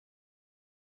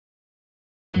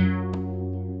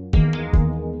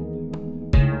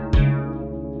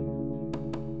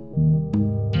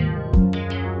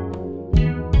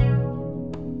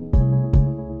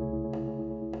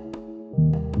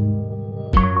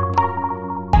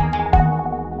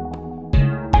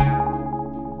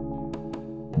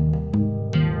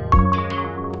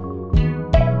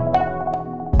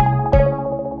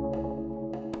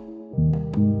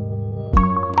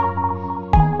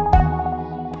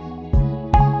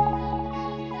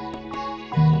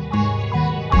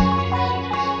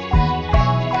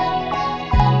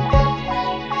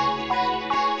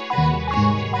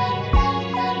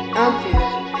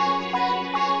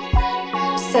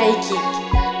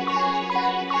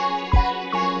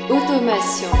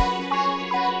Automation.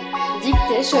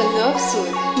 Dictation of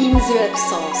sound in the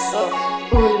absence of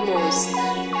almost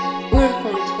all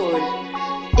control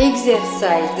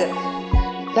exercised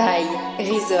by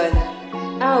reason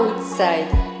outside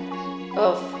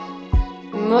of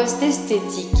most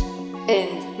aesthetic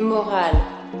and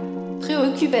moral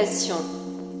préoccupation.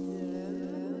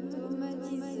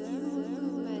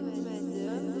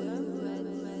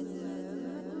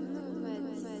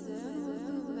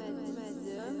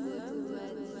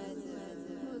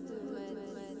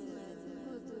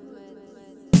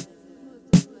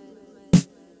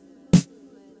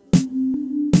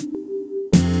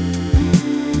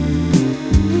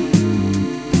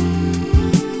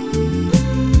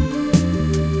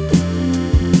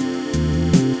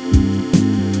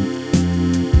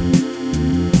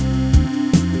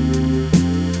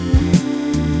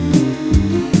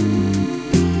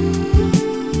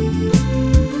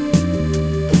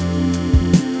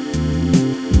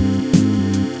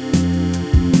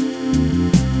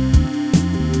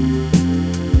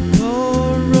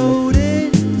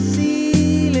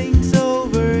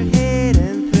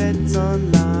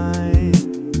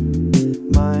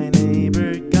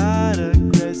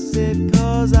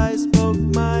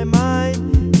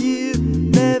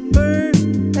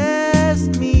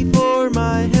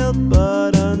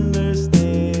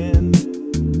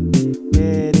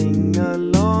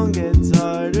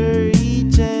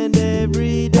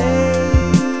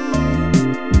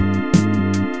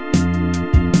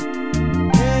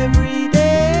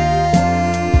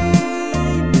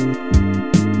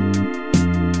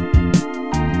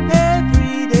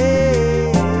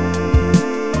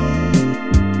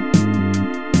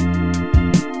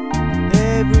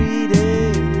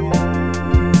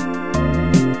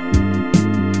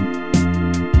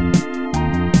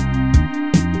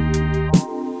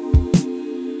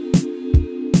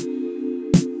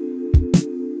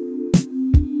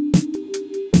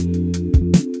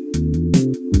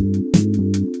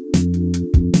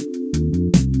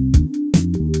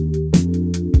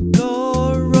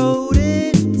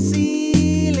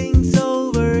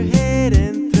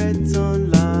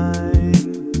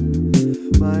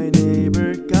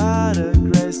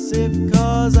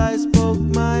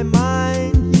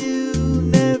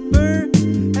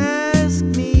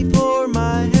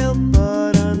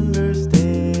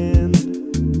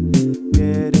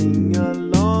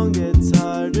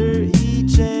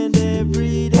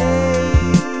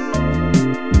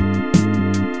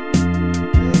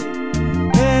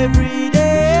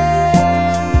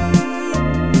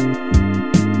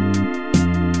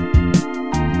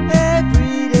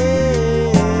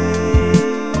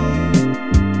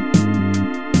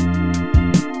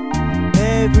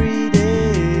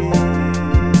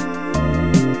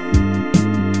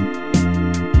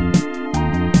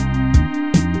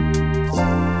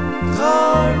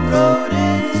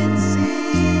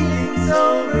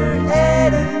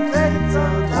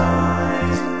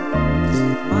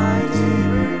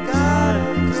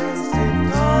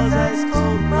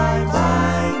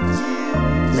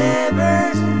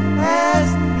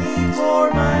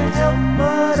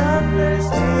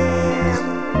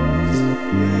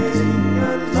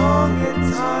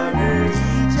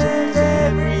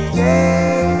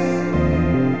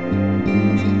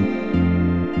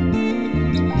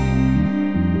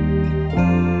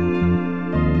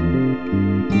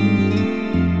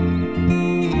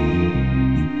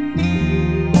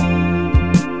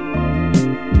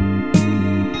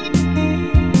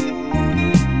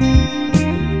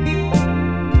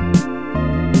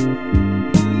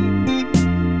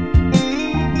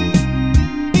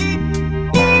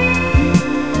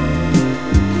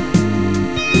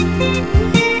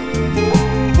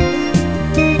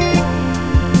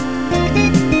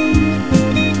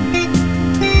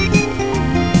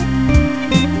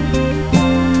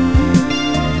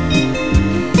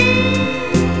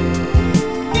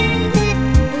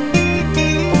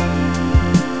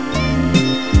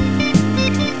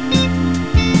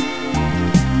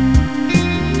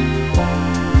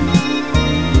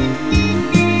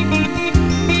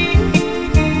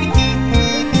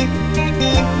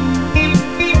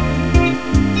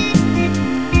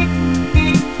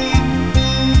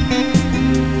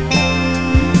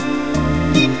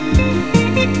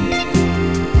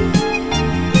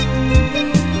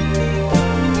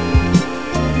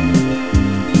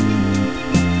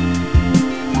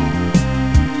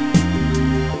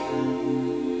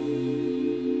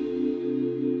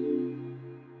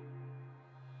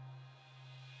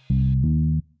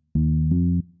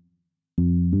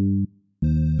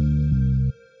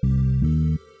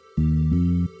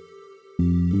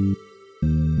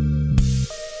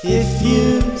 If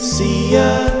you see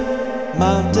a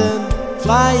mountain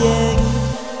flying,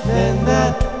 then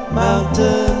that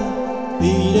mountain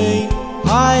it ain't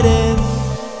hiding.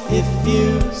 If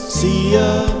you see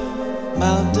a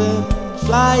mountain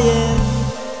flying,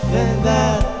 then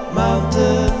that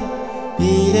mountain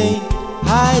it ain't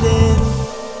hiding.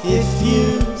 If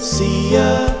you see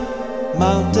a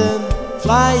mountain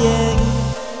flying,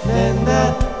 then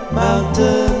that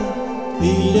mountain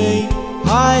it ain't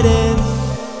hiding.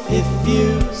 If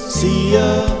you see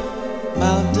a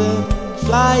mountain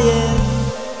flying,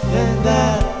 then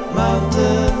that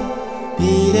mountain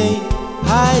it ain't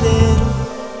hiding.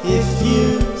 If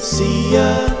you see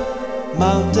a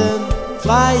mountain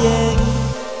flying,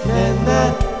 then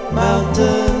that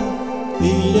mountain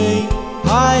it ain't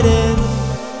hiding.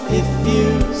 If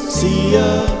you see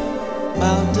a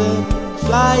mountain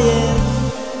flying,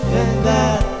 then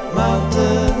that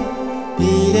mountain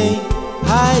it ain't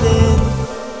hiding.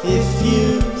 If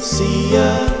you see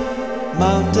a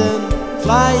mountain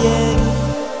flying,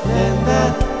 then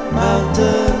that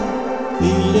mountain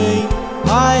it ain't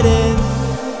hiding.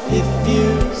 If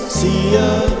you see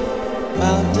a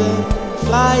mountain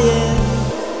flying,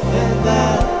 then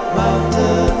that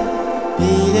mountain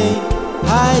it ain't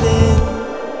hiding.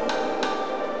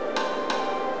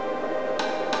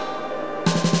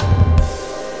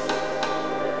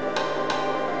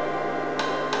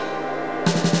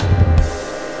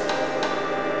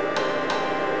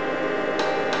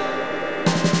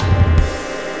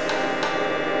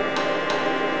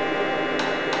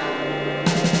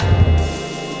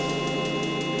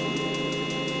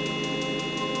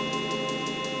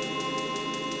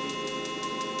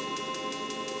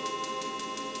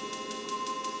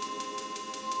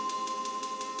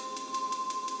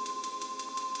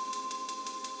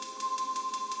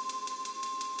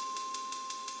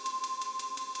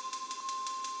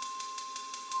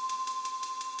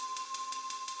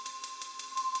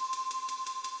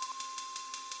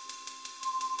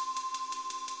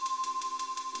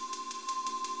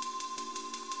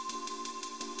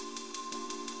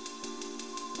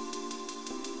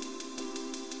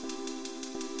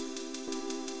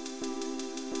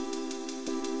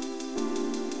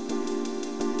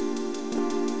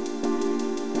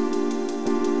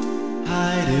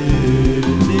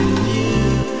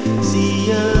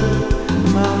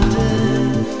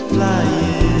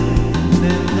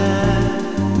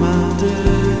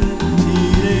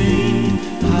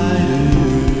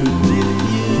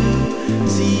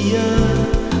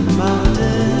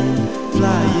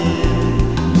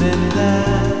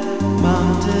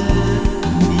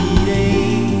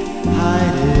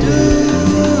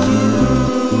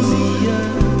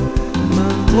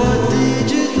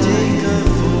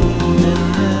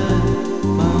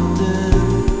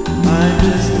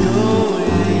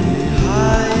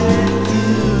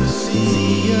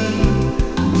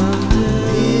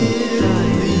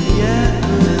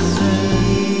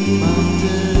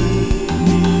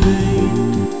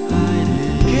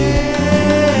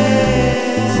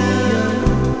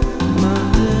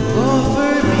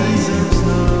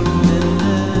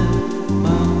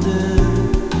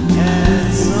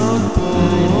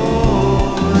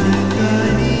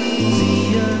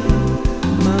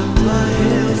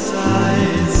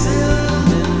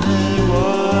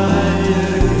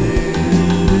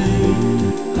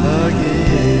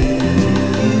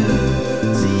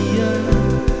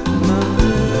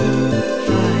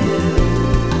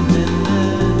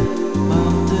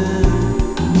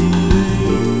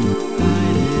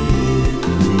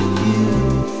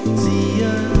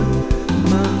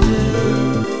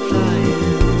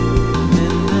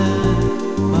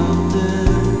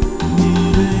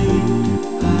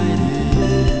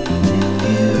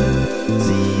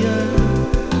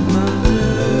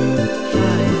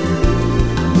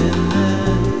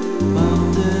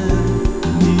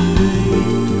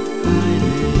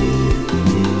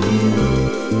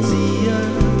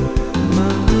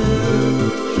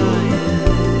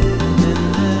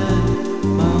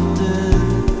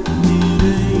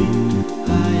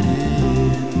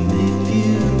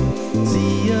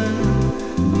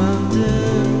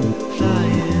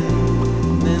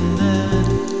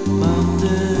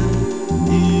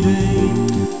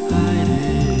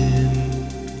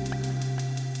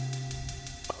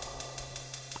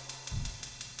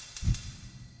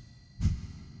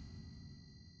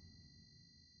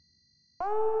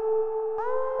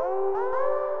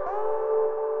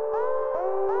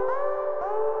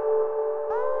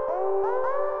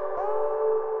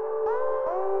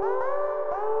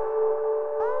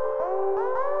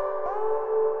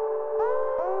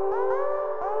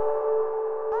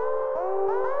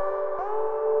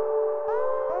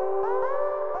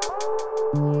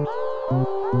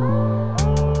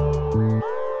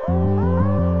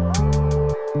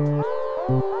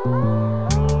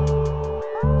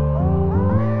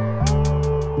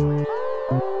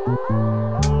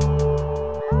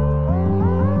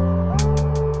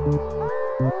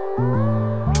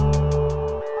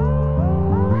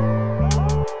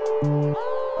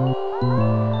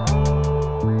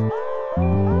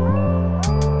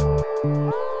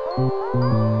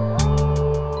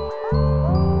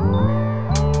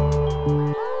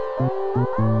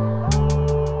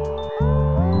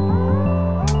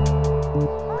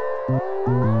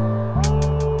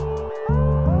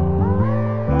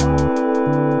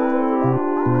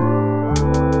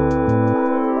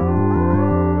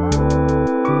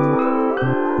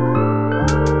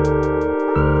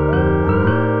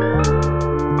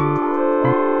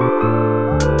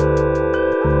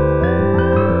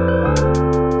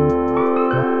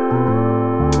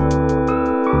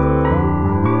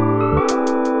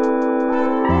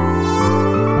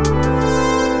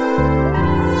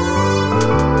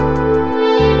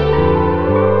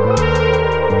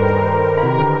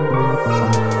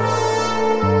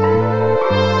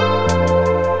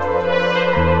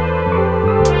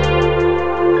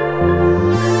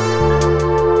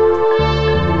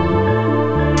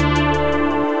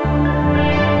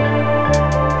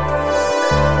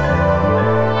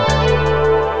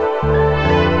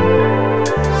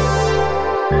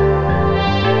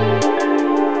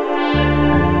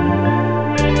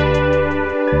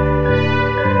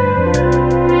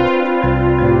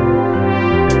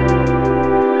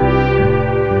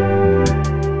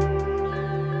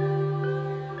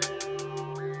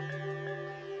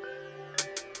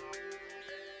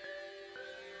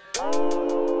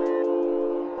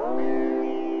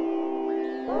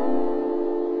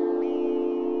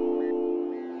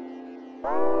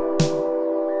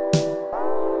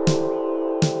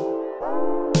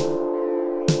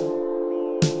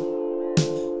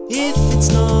 If it's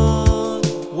not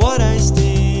what I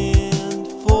stand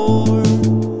for,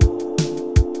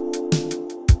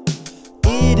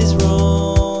 it is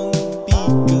wrong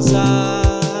because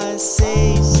I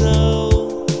say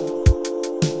so.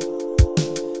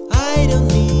 I don't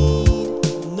need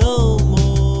no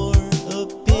more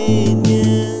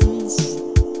opinions.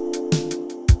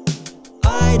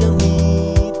 I don't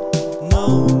need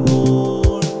no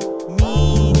more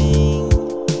meaning.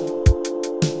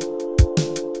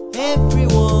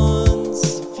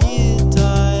 Everyone's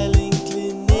futile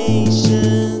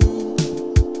inclination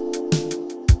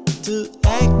to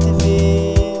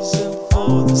activism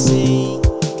for the sake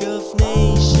of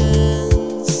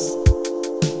nations,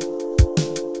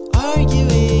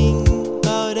 arguing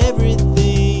about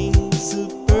everything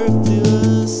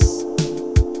superfluous,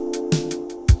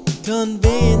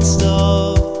 convinced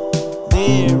of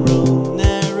their own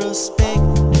narrow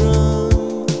spectrum.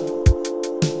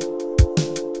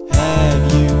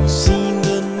 Have you seen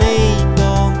the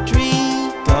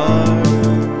Napalmtree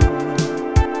garden?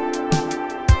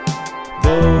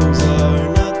 Those are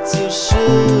nuts you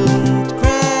shouldn't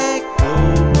crack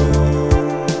open.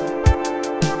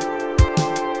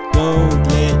 Don't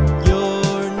let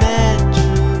your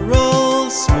natural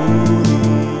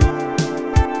smoothie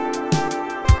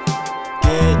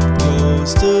get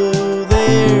close to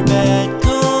their bad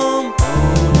components.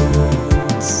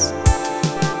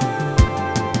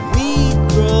 Wheat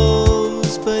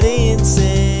grows, but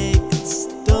insects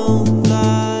don't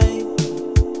fly.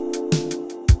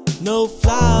 No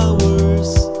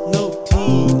flowers, no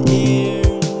clean air,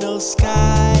 no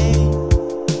sky.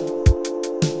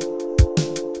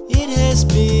 It has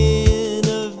been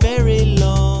a very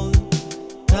long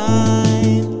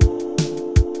time.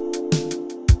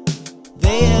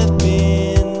 They have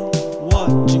been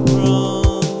watching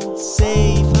from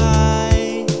safe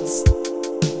heights.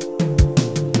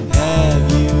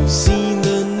 Have you seen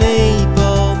the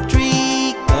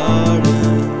Napalmtree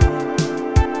garden?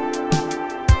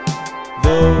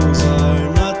 Those are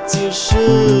nuts you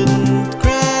shouldn't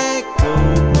crack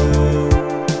open.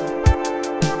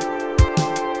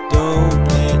 Don't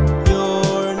let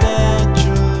your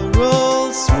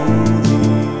natural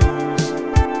smoothies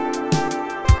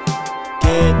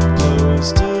get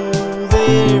close to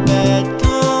their bad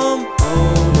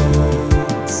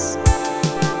components.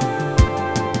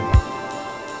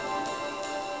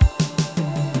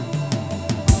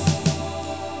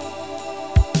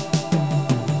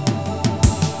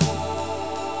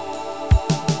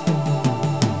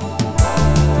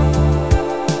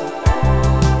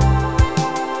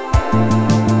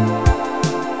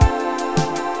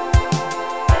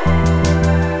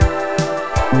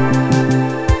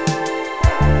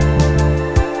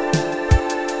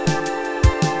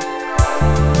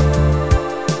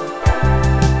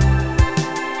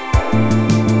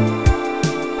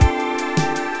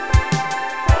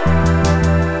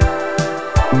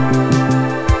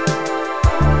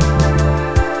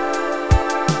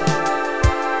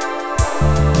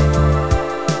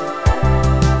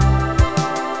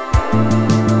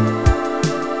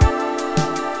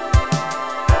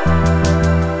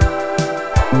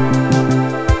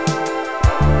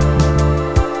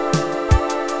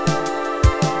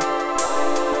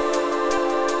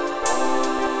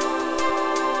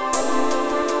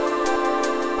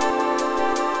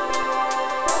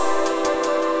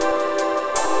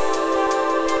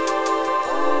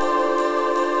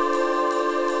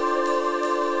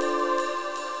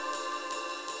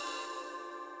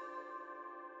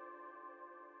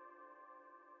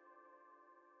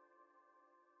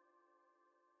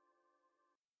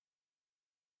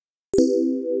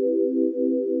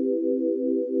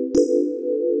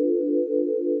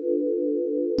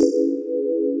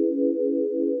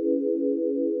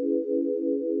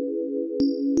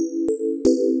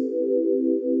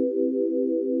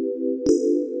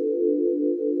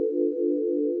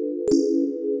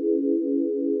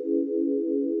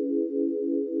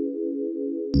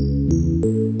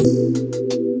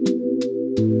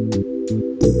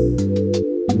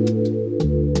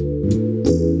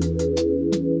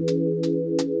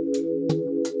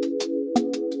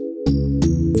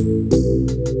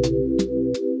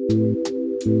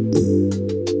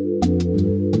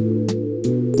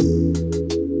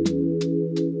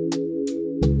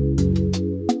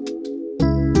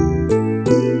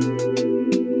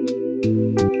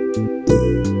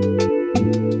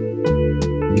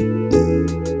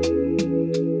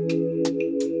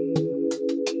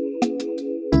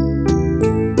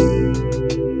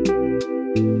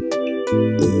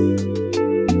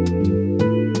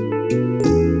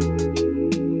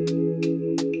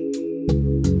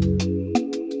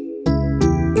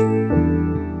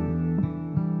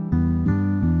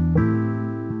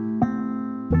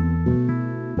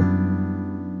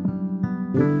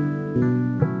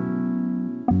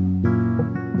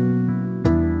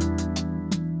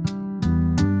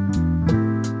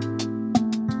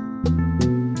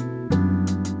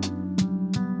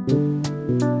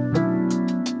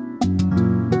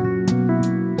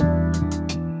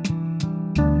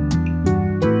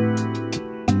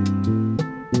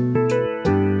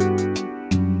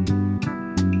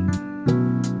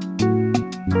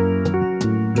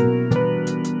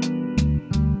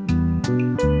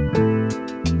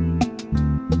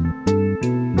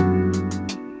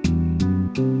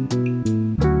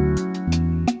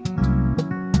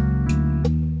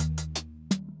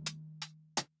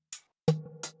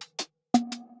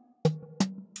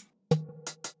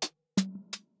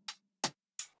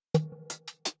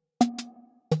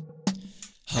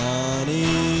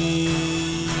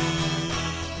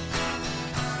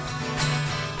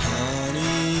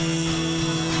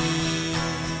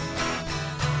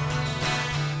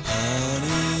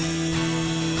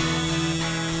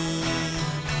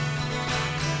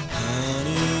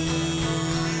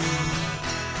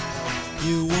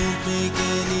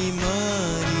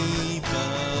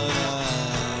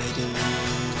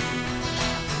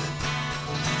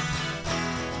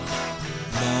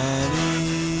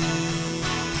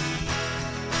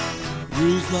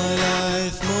 my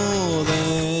life more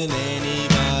than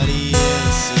anybody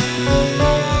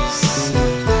else's.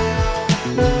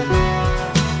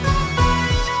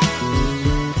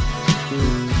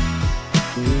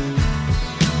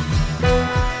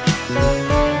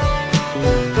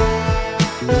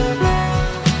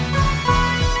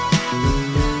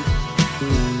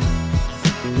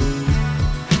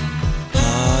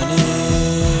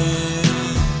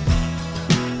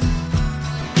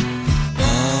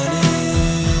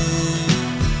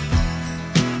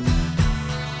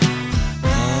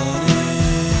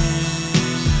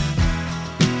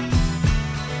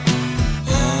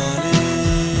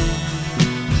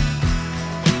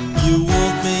 You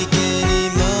won't make any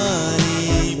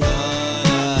money, but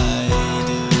I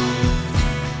do.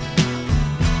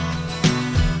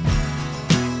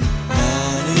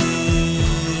 Money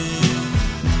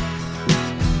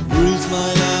rules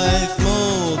my life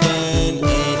more than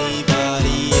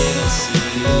anybody else's.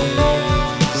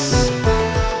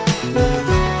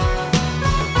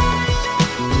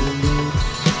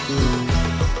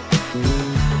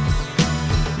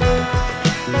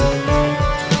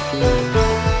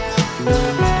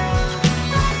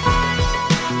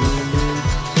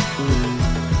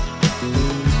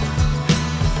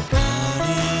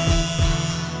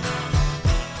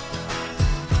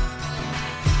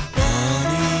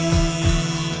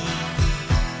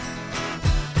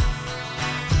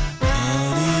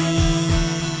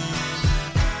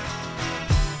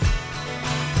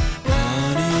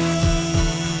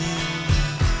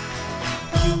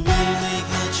 You will make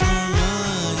much more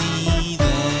money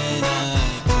than I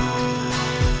could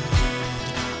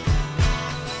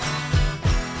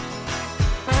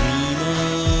dream of.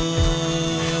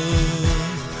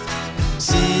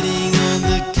 Sitting on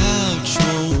the couch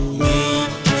won't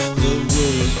make the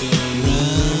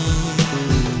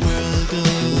world go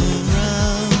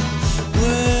round.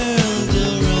 World go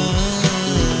round,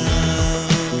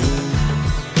 world go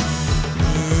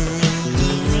round. World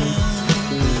go round,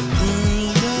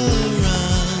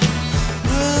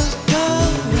 world go round, world go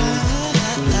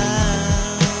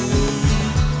round.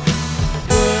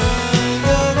 World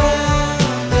go round,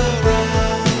 go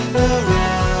round, go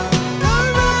round, go round.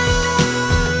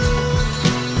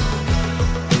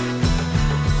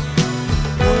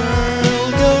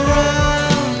 World go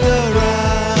round, go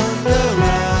round, go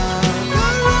round, go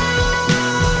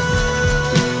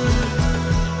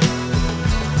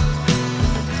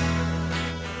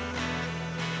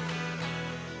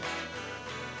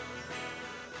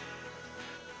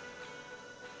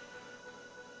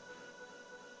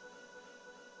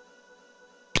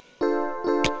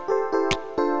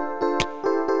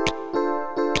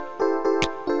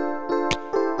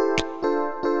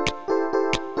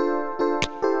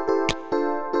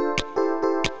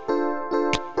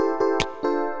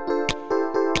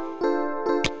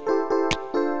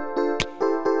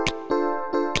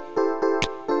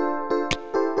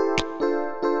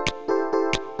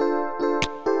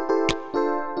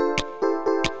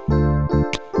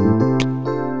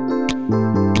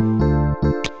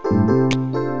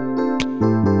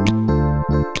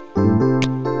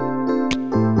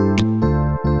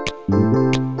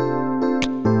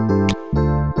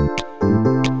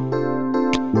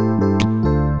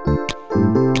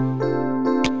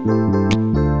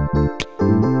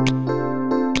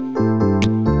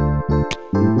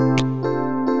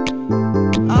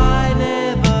I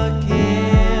never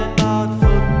cared about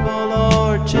football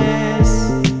or chess.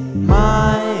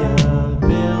 My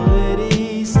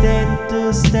abilities tend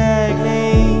to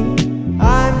stagnate.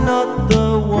 I'm not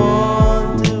the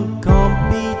one to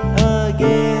compete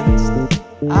against.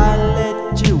 I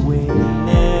let you win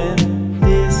and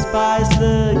despise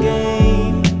the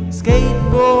game.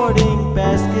 Skateboarding,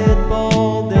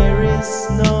 basketball, there is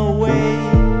no way.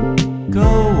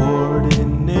 Coordination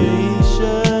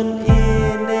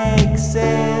in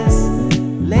excess.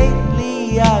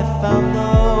 Lately I found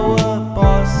a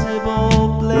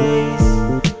possible place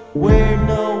where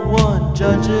no one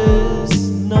judges,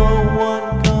 no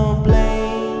one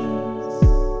complains.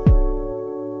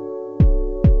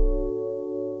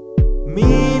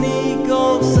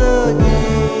 Minigolf's a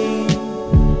game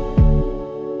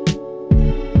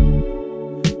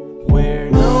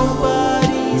where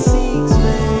nobody seeks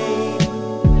fame.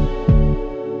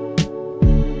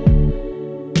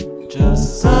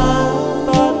 Just some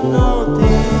but no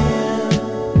ten.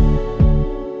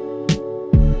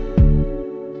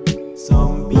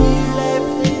 Some beer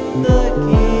left in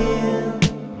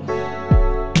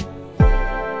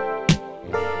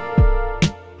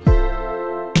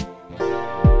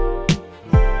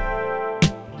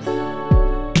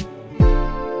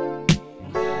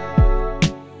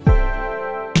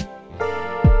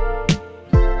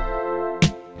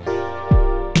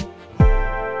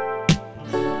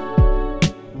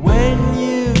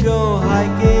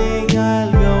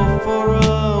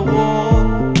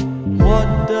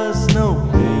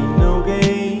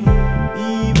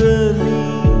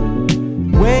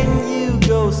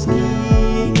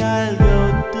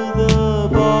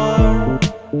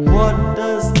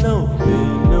was no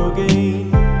pain, no gain,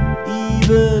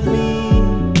 even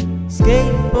mean.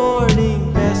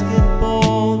 Skateboarding,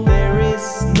 basketball, there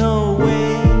is no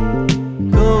way.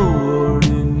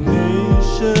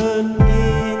 Coordination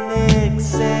in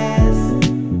excess.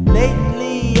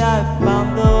 Lately I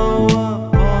found though a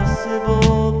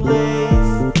possible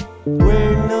place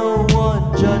where no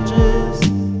one judges,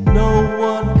 no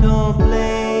one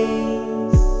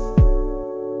complains.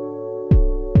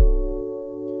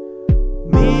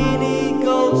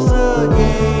 Minigolf's a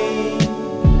game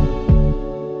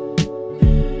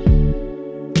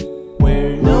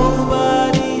where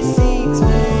nobody seeks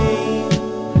fame,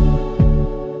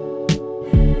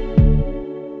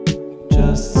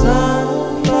 just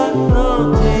sun but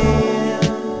no tan.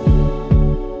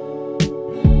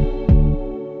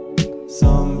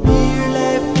 Some beer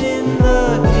left in the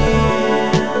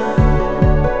can.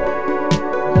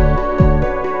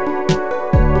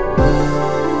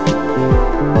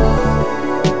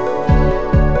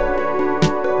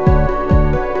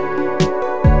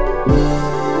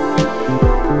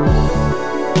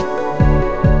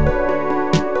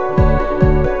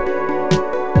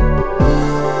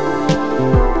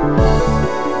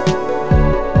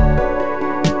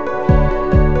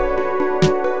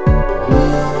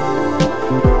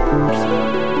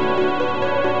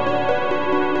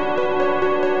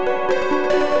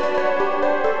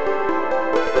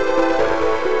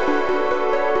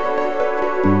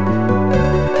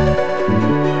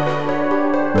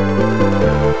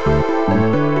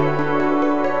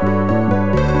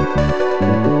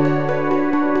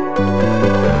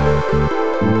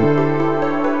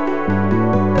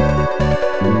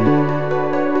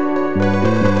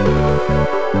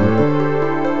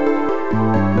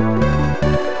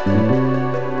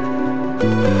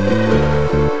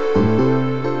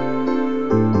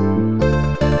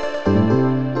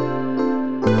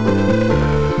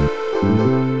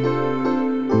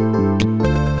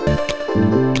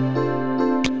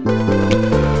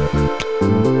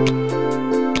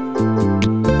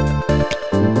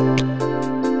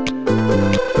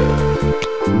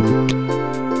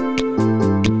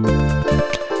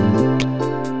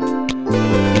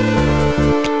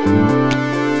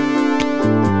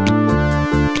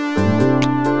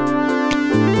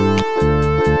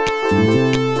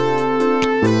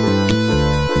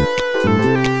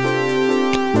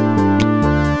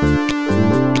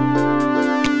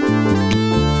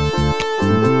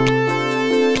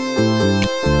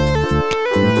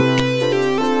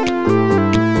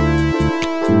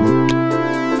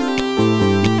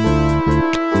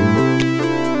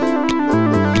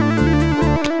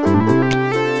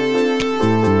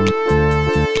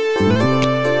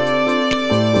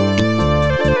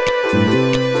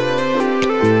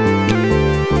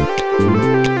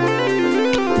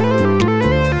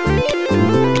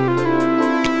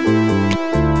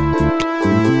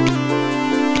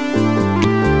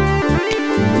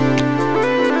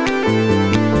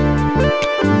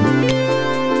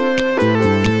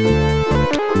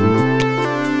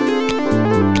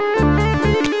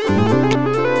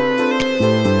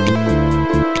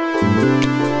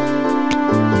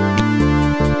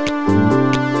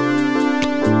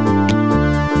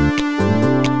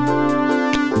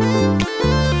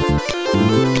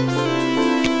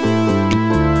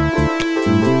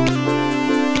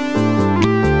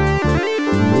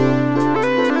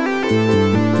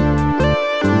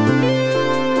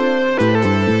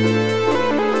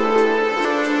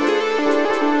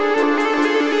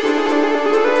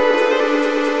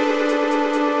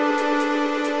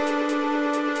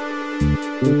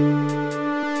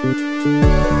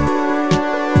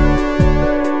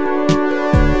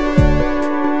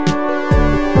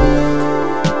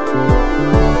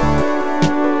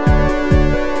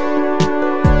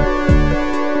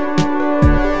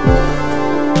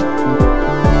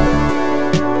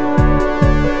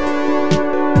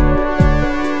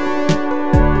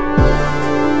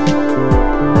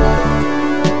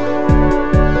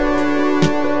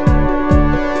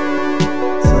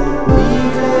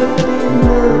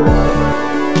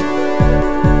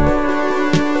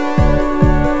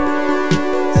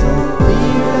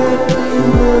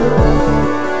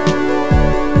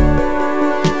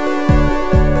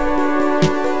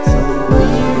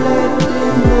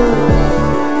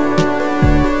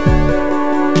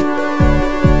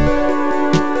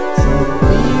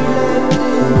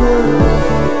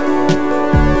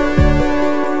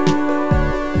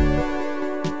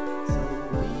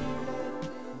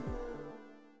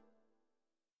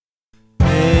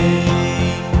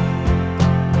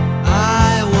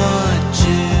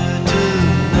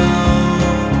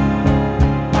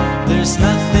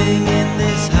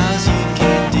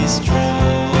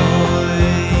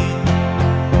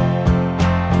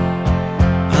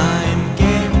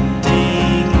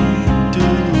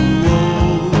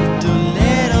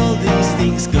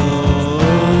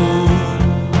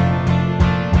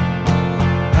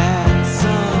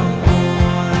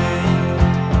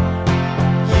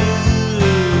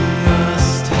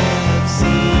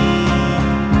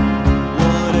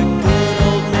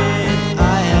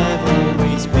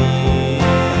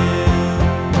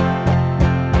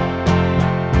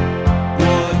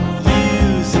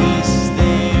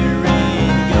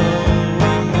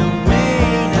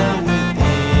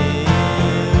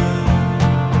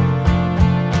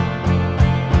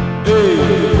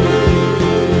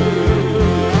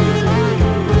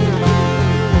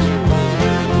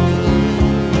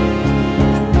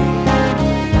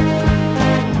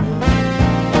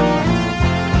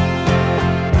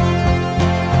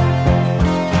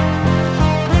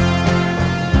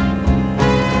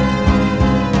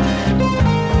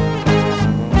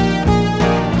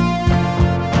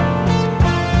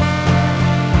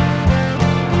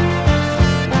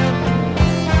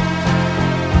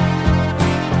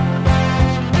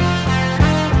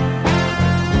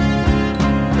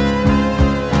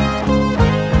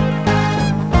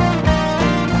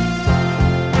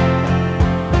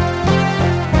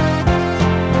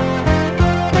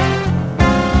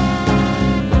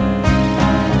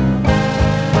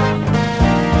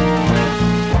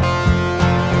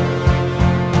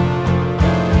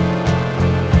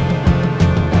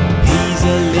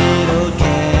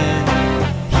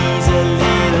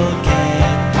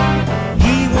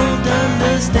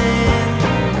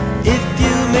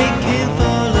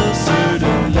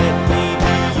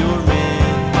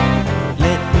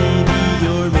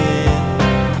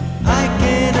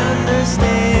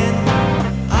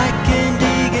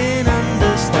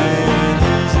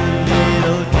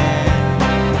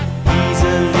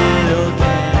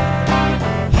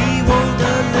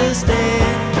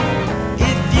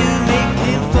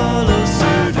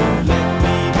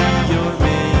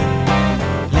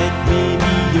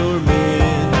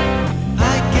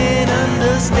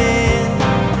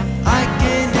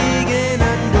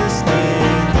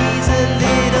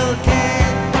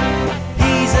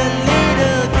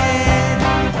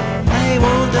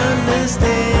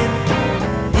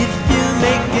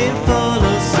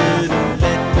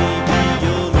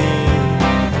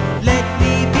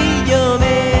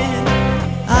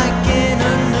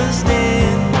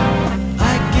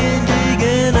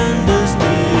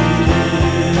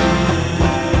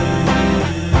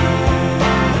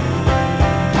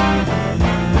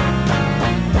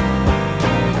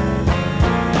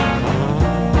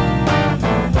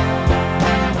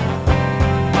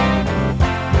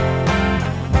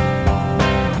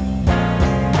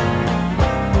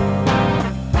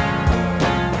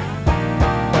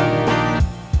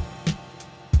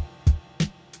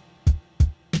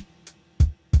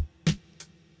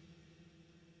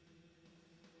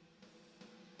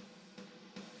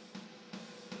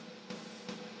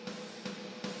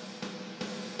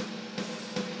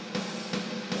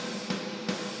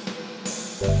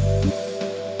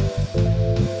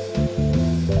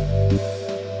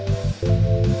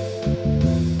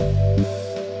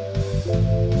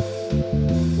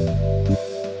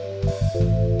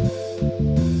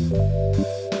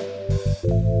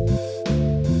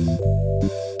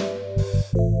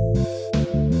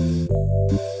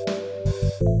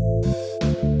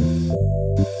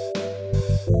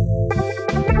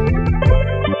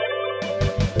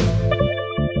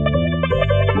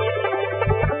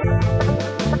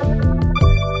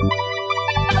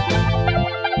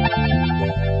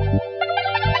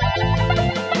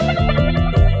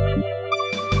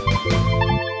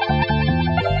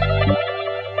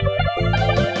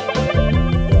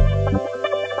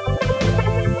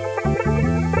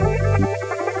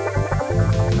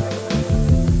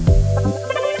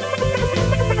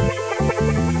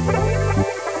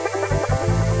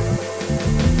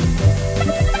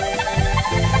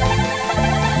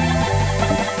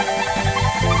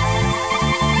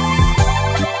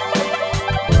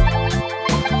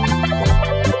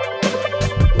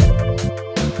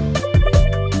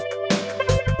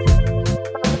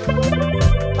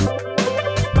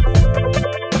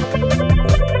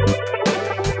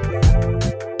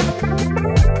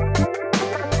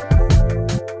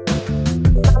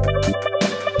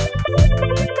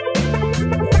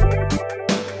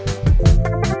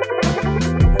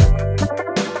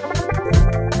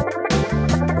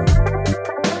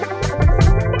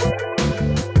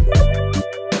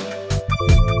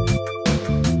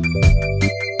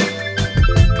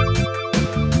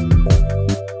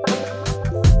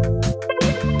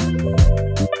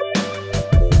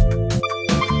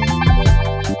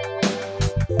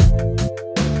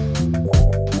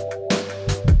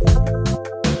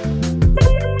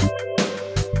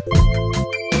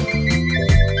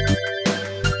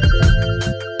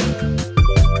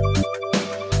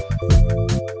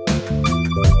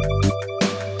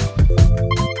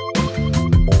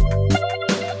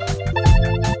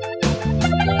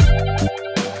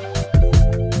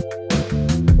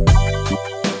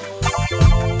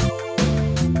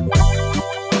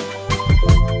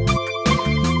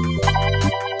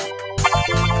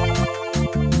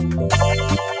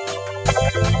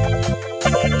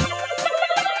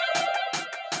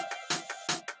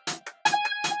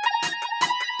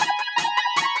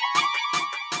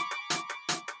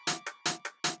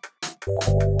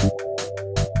 more.